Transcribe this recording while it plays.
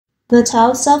The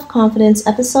Tao of Self-Confidence,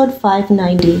 episode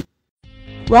 590.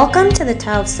 Welcome to the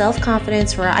Tao of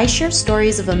Self-Confidence, where I share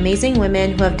stories of amazing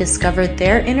women who have discovered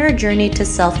their inner journey to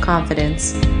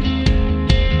self-confidence.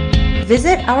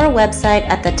 Visit our website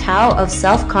at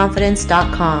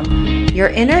thetaoofselfconfidence.com. Your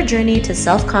inner journey to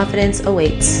self-confidence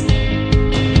awaits.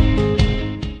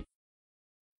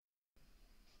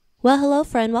 Well, hello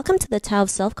friend. Welcome to the Tao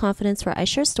of Self-Confidence, where I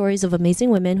share stories of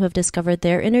amazing women who have discovered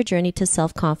their inner journey to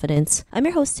self-confidence. I'm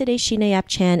your host today, Sheena Yap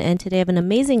Chan, and today I have an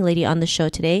amazing lady on the show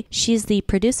today. She's the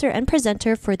producer and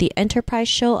presenter for the Enterprise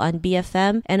Show on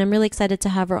BFM, and I'm really excited to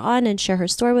have her on and share her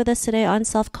story with us today on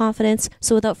self-confidence.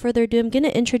 So without further ado, I'm going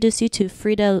to introduce you to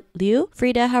Freda Liu.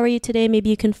 Freda, how are you today?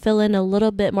 Maybe you can fill in a little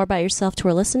bit more about yourself to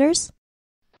our listeners.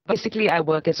 Basically, I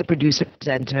work as a producer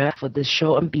presenter for this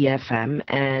show on BFM,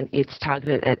 and it's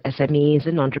targeted at SMEs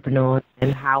and entrepreneurs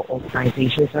and how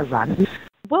organizations are run.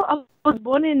 Well, I was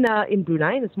born in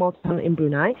Brunei, in a small town in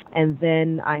Brunei, and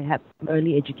then I had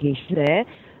early education there.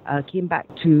 Came back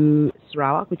to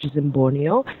Sarawak, which is in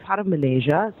Borneo, part of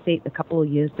Malaysia. Stayed a couple of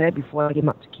years there before I came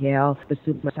up to KL,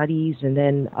 pursued my studies, and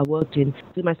then I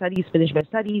finished my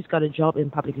studies, got a job in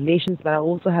public relations, but I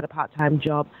also had a part-time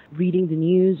job reading the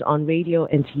news on radio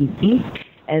and TV.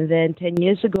 And then 10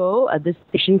 years ago, this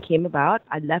vision came about.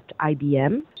 I left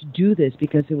IBM to do this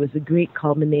because it was a great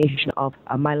culmination of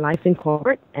my life in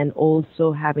corporate and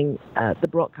also having the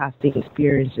broadcasting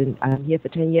experience. And I'm here for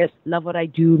 10 years. Love what I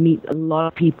do, meet a lot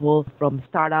of people from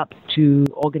startups to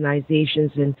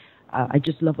organizations, and I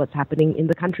just love what's happening in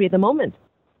the country at the moment.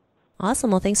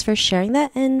 Awesome. Well, thanks for sharing that.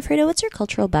 And Freda, what's your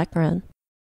cultural background?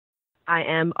 I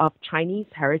am of Chinese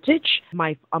heritage.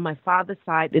 On my father's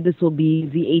side, this will be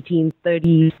the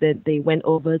 1830s that they went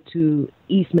over to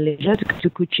East Malaysia, to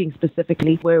Kuching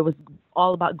specifically, where it was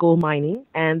all about gold mining.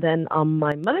 And then on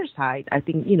my mother's side, I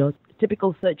think,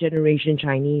 typical third generation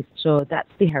Chinese. So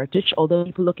that's the heritage. Although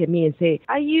people look at me and say,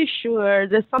 are you sure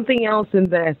there's something else in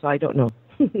there? So I don't know.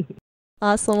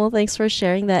 Awesome. Well, thanks for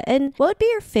sharing that. And what would be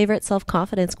your favorite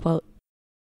self-confidence quote?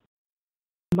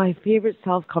 My favorite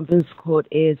self-confidence quote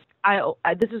is,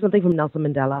 this is something from Nelson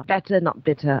Mandela, better, not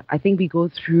bitter. I think we go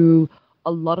through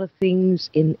a lot of things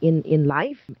in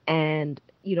life. And,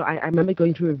 I remember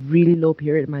going through a really low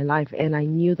period in my life. And I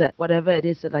knew that whatever it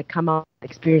is that I come out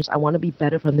experience, I want to be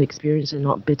better from the experience and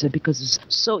not bitter, because it's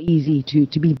so easy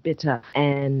to be bitter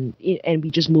and we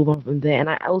just move on from there. And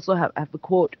I also have a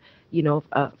quote,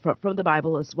 from the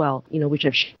Bible as well, which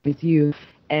I've shared with you.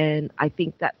 And I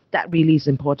think that really is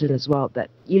important as well, that,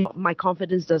 my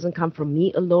confidence doesn't come from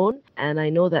me alone. And I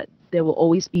know that there will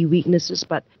always be weaknesses,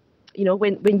 but,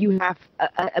 when you have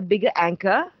a bigger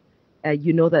anchor,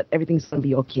 you know that everything's going to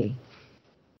be okay.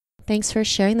 Thanks for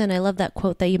sharing that. And I love that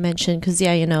quote that you mentioned, because,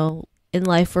 in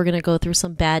life, we're going to go through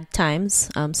some bad times.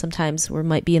 Sometimes we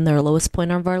might be in the lowest point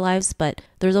of our lives, but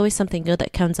there's always something good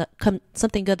that comes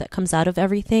out of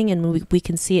everything, and we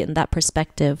can see it in that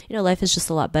perspective. Life is just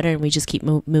a lot better, and we just keep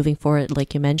moving forward,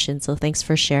 like you mentioned. So thanks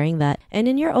for sharing that. And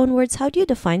in your own words, how do you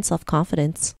define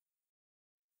self-confidence?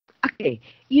 Okay,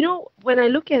 when I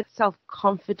look at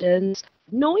self-confidence,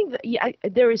 knowing that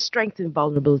there is strength in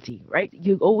vulnerability, right?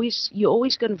 You're always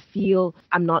going to feel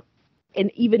I'm not. And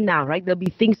even now, right, there'll be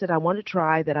things that I want to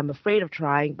try that I'm afraid of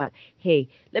trying, but hey,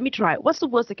 let me try it. What's the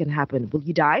worst that can happen? Will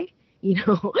you die?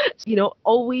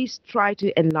 Always try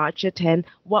to enlarge your tent.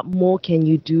 What more can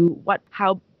you do?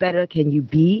 How better can you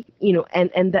be?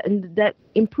 And that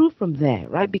improve from there,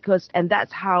 right? And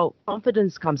that's how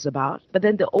confidence comes about. But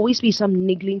then there'll always be some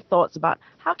niggling thoughts about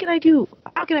how can I do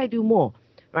more?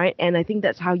 Right? And I think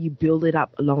that's how you build it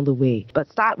up along the way.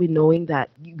 But start with knowing that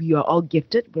we are all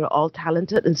gifted, we're all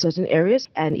talented in certain areas.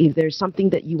 And if there's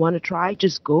something that you want to try,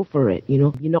 just go for it.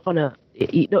 You're not going to,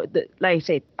 like I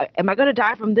said, am I going to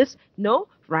die from this? No?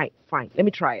 Right, fine. Let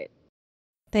me try it.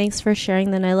 Thanks for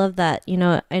sharing that. I love that.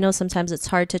 I know sometimes it's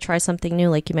hard to try something new,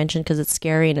 like you mentioned, because it's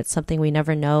scary and it's something we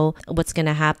never know what's going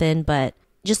to happen. But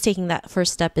just taking that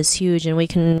first step is huge, and we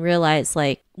can realize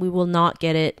we will not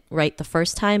get it right the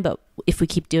first time, but if we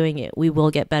keep doing it, we will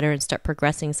get better and start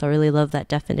progressing. So I really love that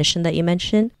definition that you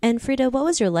mentioned. And Freda, what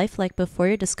was your life like before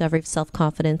your discovery of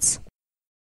self-confidence?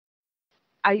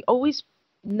 I don't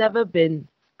think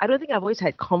I've always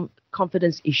had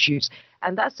confidence issues.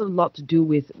 And that's a lot to do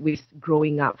with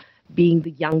growing up, being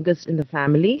the youngest in the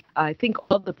family. I think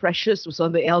all the pressures was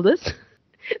on the eldest.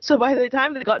 So by the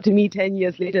time they got to me 10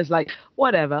 years later, it's like,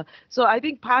 whatever. So I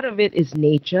think part of it is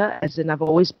nature, as in I've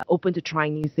always been open to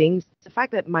trying new things. The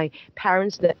fact that my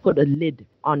parents put a lid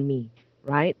on me,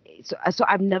 right? So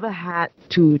I've never had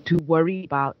to worry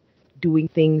about doing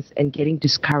things and getting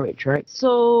discouraged, right?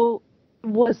 So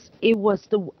it was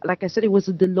the like I said, it was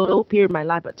the low period of my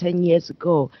life, but 10 years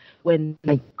ago, when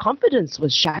my confidence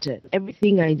was shattered.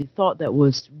 Everything I thought that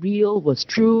was real, was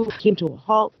true, came to a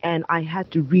halt, and I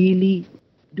had to really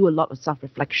do a lot of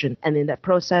self-reflection. And in that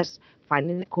process,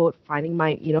 finding the quote, finding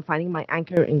my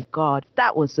anchor in God,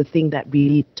 that was the thing that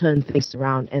really turned things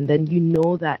around. And then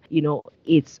that,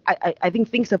 I think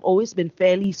things have always been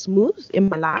fairly smooth in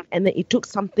my life. And then it took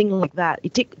something like that.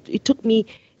 It took me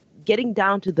getting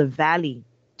down to the valley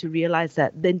to realize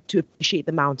that, then to appreciate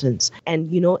the mountains.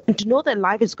 And to know that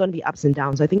life is going to be ups and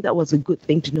downs. I think that was a good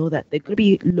thing, to know that there are going to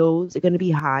be lows, there are going to be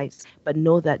highs, but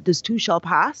know that this too shall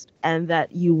pass, and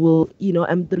that you will,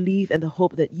 and believe and the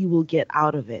hope that you will get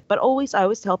out of it. But I always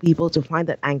tell people to find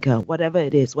that anchor, whatever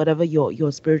it is, whatever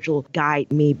your spiritual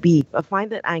guide may be, but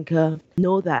find that anchor.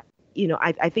 Know that,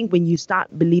 I think when you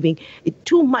start believing it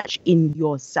too much in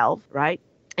yourself, right?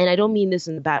 And I don't mean this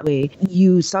in a bad way,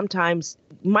 you sometimes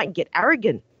might get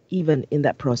arrogant even in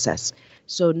that process.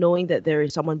 So knowing that there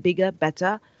is someone bigger,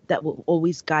 better, that will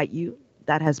always guide you,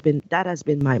 that has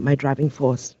been my driving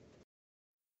force.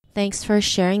 Thanks for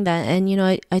sharing that. And,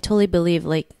 I totally believe,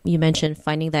 like you mentioned,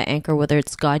 finding that anchor, whether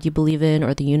it's God you believe in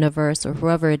or the universe or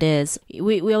whoever it is,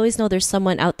 we always know there's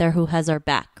someone out there who has our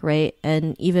back, right?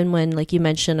 And even when, like you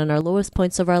mentioned, on our lowest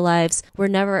points of our lives, we're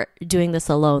never doing this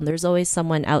alone. There's always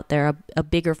someone out there, a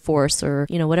bigger force, or,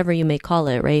 whatever you may call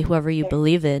it, right? Whoever you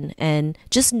believe in. And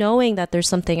just knowing that there's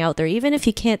something out there, even if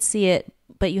you can't see it,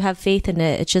 but you have faith in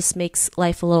it, it just makes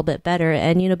life a little bit better.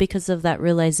 And, because of that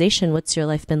realization, what's your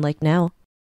life been like now?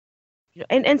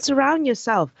 And surround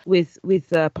yourself with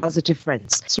positive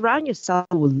friends. Surround yourself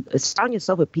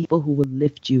with people who will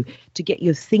lift you, to get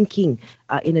your thinking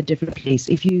in a different place.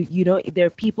 If if there are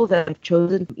people that I've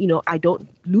chosen, I don't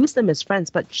lose them as friends,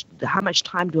 but how much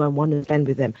time do I want to spend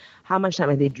with them? How much time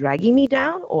are they dragging me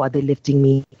down, or are they lifting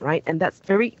me? Right, and that's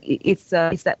it's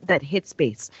that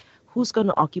headspace. Who's going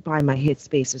to occupy my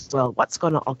headspace as well? What's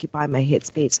going to occupy my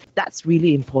headspace? That's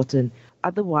really important.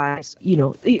 Otherwise,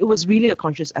 it was really a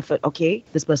conscious effort. Okay,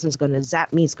 this person's going to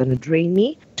zap me, it's going to drain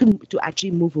me, to actually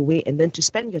move away, and then to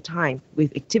spend your time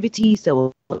with activities that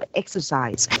will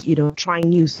exercise, trying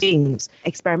new things,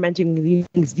 experimenting with new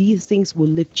things. These things will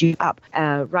lift you up,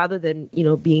 rather than,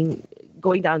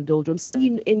 going down doldrums.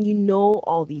 And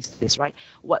all these things, right?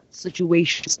 What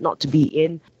situations not to be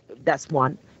in, that's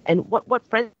one. And what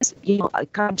friends,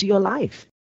 come to your life.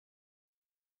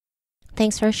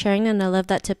 Thanks for sharing. And I love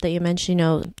that tip that you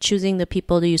mentioned, choosing the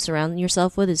people that you surround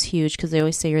yourself with is huge, because they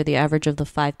always say you're the average of the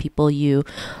 5 people you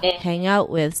hang out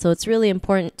with. So it's really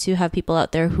important to have people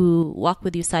out there who walk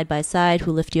with you side by side,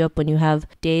 who lift you up when you have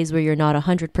days where you're not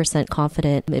 100%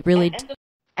 confident. It really...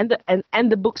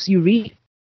 And the books you read.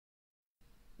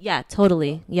 Yeah,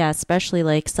 totally. Yeah, especially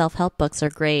like self-help books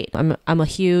are great. I'm a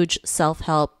huge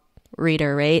self-help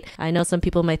reader, right? I know some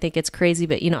people might think it's crazy,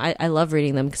 but I love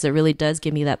reading them because it really does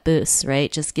give me that boost, right?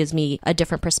 It just gives me a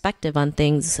different perspective on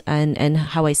things and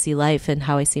how I see life and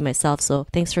how I see myself. So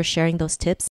thanks for sharing those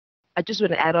tips. I just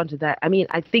want to add on to that. I mean,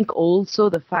 I think also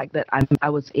the fact that I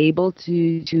was able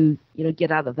to get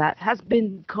out of that has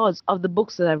been because of the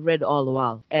books that I've read all the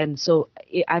while. And so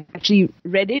I've actually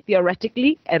read it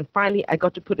theoretically, and finally I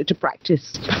got to put it to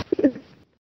practice.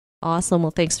 Awesome. Well,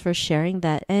 thanks for sharing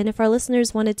that. And if our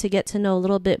listeners wanted to get to know a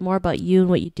little bit more about you and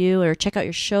what you do, or check out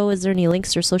your show, is there any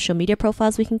links or social media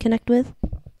profiles we can connect with?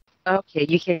 Okay,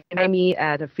 you can find me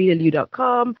at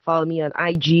FredaLiu.com. Follow me on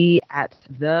IG at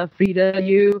the Freda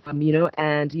Liu.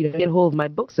 And get hold of my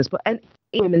books as well, and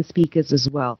women speakers as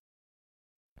well.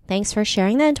 Thanks for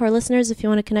sharing that. And to our listeners, if you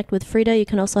want to connect with Freda, you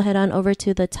can also head on over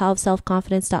to the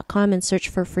taoofselfconfidence.com and search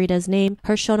for Freda's name.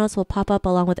 Her show notes will pop up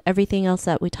along with everything else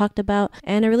that we talked about.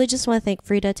 And I really just want to thank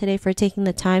Freda today for taking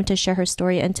the time to share her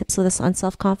story and tips with us on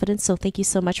self-confidence. So thank you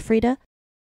so much, Freda.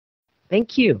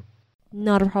 Thank you.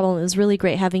 Not a problem. It was really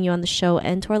great having you on the show.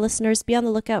 And to our listeners, be on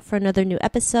the lookout for another new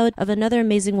episode of another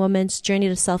amazing woman's journey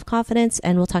to self-confidence.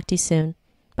 And we'll talk to you soon.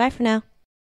 Bye for now.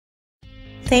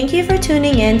 Thank you for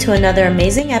tuning in to another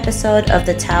amazing episode of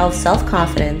the Tao of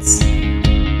Self-Confidence.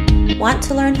 Want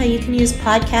to learn how you can use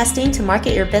podcasting to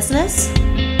market your business?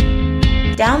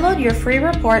 Download your free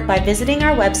report by visiting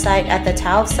our website at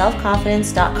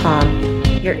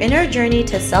thetaoofselfconfidence.com. Your inner journey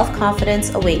to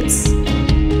self-confidence awaits.